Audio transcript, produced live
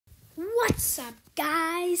What's up,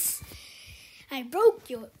 guys? I broke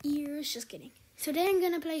your ears. Just kidding. Today I'm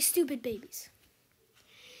gonna play Stupid Babies.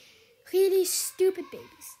 Really stupid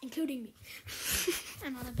babies, including me.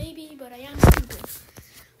 I'm not a baby, but I am stupid.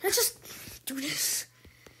 Let's just do this.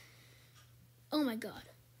 Oh my god.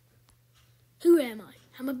 Who am I?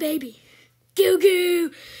 I'm a baby. Goo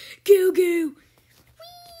goo! Goo goo!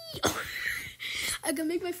 Whee! Oh. I can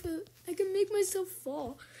make myself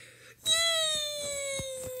fall. Yay!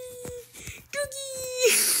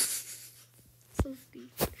 Cookie! So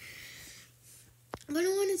stupid. But I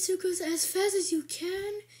want it to go as fast as you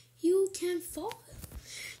can fall.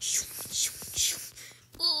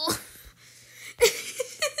 Oh. I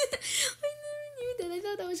never knew that. I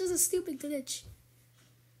thought that was just a stupid glitch.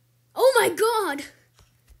 Oh my god!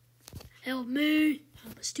 Help me!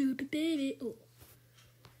 I'm a stupid baby. Oh.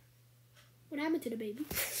 What happened to the baby?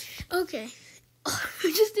 Okay. Oh,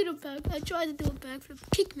 I just did a back. I tried to do a backflip.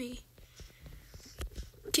 Kick me.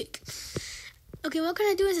 Kick. Okay, what can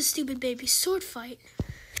I do as a stupid baby? Sword fight.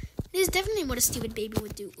 This is definitely what a stupid baby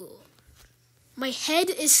would do. Oh. My head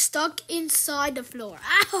is stuck inside the floor.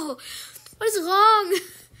 Ow! What is wrong?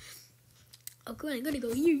 Oh, good. I'm gonna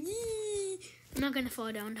go here. I'm not gonna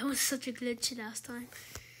fall down. That was such a glitch last time.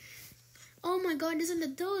 Oh my god, there's an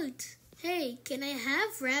adult. Hey, can I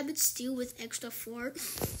have rabbit stew with extra fork?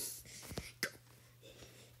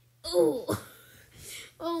 Oh.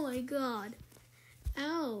 Oh my god.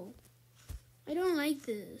 Ow. I don't like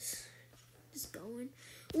this. Just going.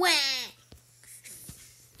 Wah!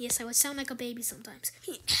 Yes, I would sound like a baby sometimes.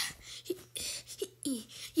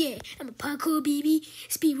 Yeah, I'm a parkour baby.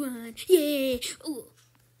 Speedrun. Yeah. Ooh.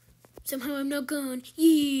 Somehow I'm not gone.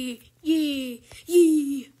 Yeah. Yeah.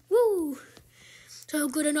 Yeah. Woo. So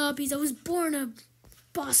good at hobbies. I was born a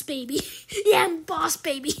boss baby. Yeah, I'm boss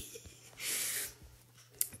baby.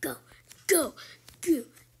 Go. Go. Go.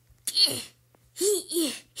 Yeah.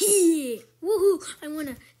 Yeah. Woohoo. I want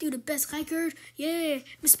to do the best record. Yeah.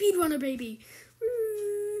 I'm a speedrunner, baby.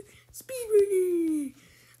 Speedrunner.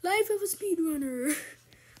 Life of a speedrunner.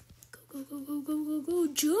 Go, go, go, go, go, go, go,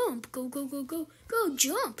 jump. Go, go, go, go, go,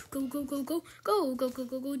 jump. Go, go, go, go, go, go, go,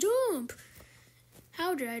 go, go, jump.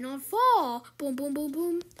 How did I not fall? Boom, boom, boom,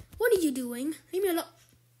 boom. What are you doing? Leave me alone.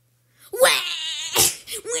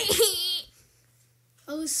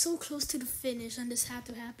 I was so close to the finish and this had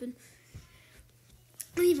to happen.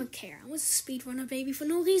 I don't even care. I was a speedrunner, baby, for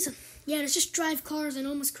no reason. Yeah, let's just drive cars and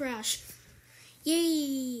almost crash.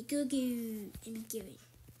 Yay! Go, go. Let me give it.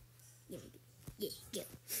 Yeah, go.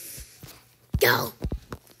 Go!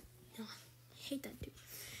 No, I hate that dude.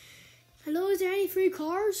 Hello, is there any free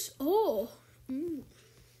cars? Oh.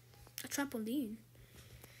 A trampoline.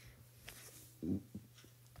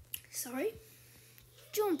 Sorry?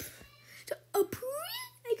 Jump. I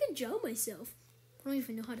can jump myself. I don't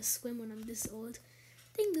even know how to swim when I'm this old.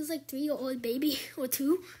 I think there's like 3-year-old baby or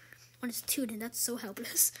 2. When it's 2, then that's so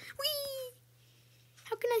helpless. Whee!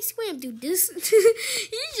 How can I swim, dude? This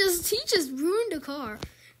he just ruined the car.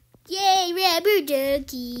 Yay, rubber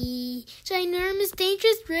ducky. Ginormous,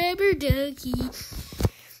 dangerous rubber ducky.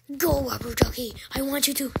 Go, rubber ducky. I want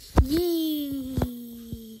you to.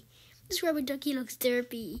 Yay. This rubber ducky looks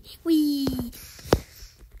derpy. Wee.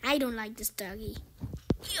 I don't like this doggy.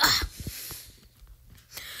 Yeah.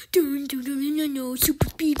 Dun, dun, dun, dun, dun, dun, super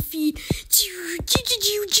speed feet.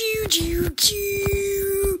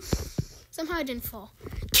 Somehow I didn't fall.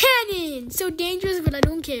 Cannon! So dangerous, but I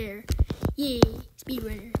don't care. Yay.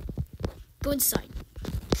 Speedrunner. Go inside.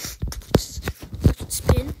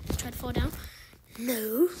 Spin. Try to fall down.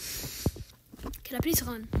 No. Can I please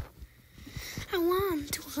run? I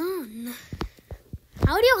want to run.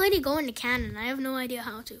 How do you really go in the cannon? I have no idea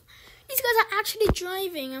how to. These guys are actually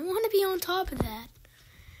driving. I want to be on top of that.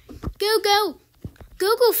 Go, go.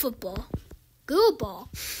 Go, go football. Go ball.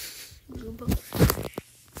 Go ball.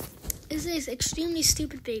 This is extremely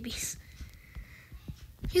stupid babies.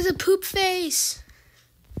 He's a poop face.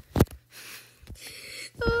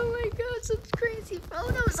 Oh my god, such crazy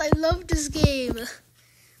photos. I love this game.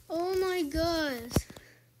 Oh my god.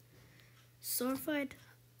 Sword fight.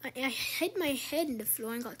 I hit my head in the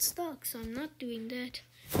floor and got stuck, so I'm not doing that.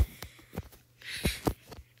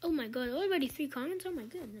 Oh my god, already 3 comments? Oh my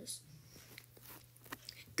goodness.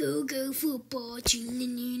 Go, go, football.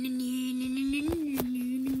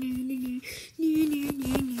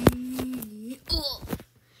 Oh.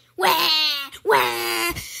 Wah,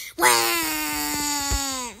 wah,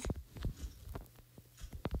 wah.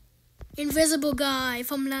 Invisible guy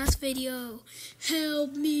from last video.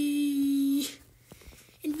 Help me.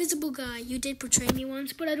 Invisible guy, you did betray me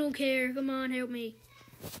once, but I don't care. Come on, help me.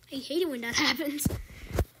 I hate it when that happens.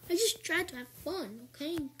 I just tried to have fun,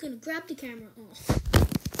 okay? I'm gonna grab the camera. Oh.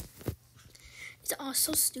 These are all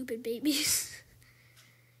so stupid, babies.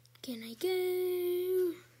 Can I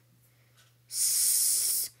go?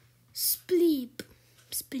 Spleep.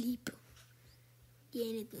 Spleep. Yeah,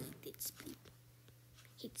 anything like that. Spleep.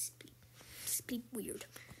 It's spleep. Spleep weird.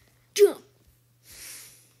 Jump.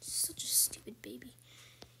 Such a stupid baby.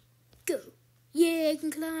 Go. Yeah, I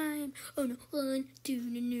can climb. Oh no. 1, 2,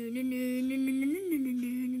 no.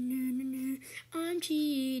 I'm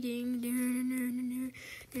cheating.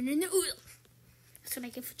 That's what I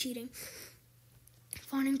get for cheating.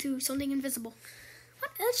 Falling through something invisible.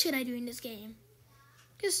 What else should I do in this game?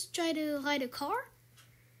 Just try to hide a car?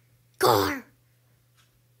 Car!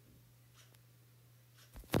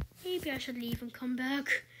 Maybe I should leave and come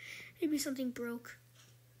back. Maybe something broke.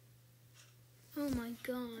 Oh my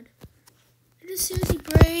god. Did it seriously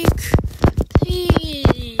break?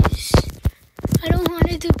 Please. I don't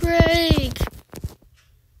want it to break.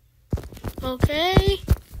 Okay?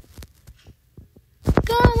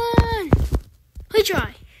 Come on!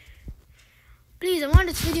 Retry. Please, I want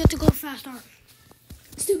this video to go faster.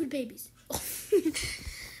 Stupid babies. Oh.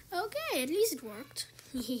 Okay, at least it worked.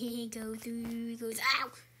 Go through, goes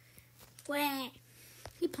out. Wah.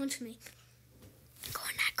 He punched me. Go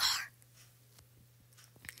in that car.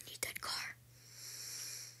 I need that car.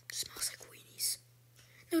 It smells like weenies.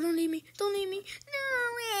 No, don't leave me. Don't leave me. No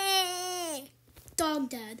way. Dog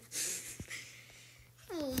dad.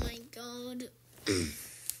 Oh my god.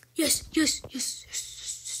 Yes. Go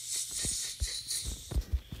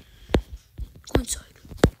inside.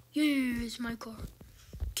 Here's my car.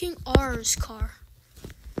 King R's car.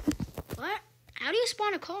 What? How do you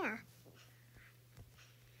spawn a car?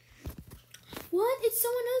 What? It's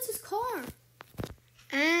someone else's car.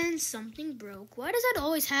 And something broke. Why does that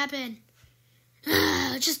always happen?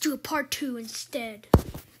 Just do a part 2 instead.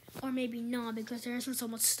 Or maybe not, because there isn't so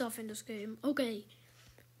much stuff in this game. Okay.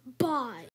 Bye.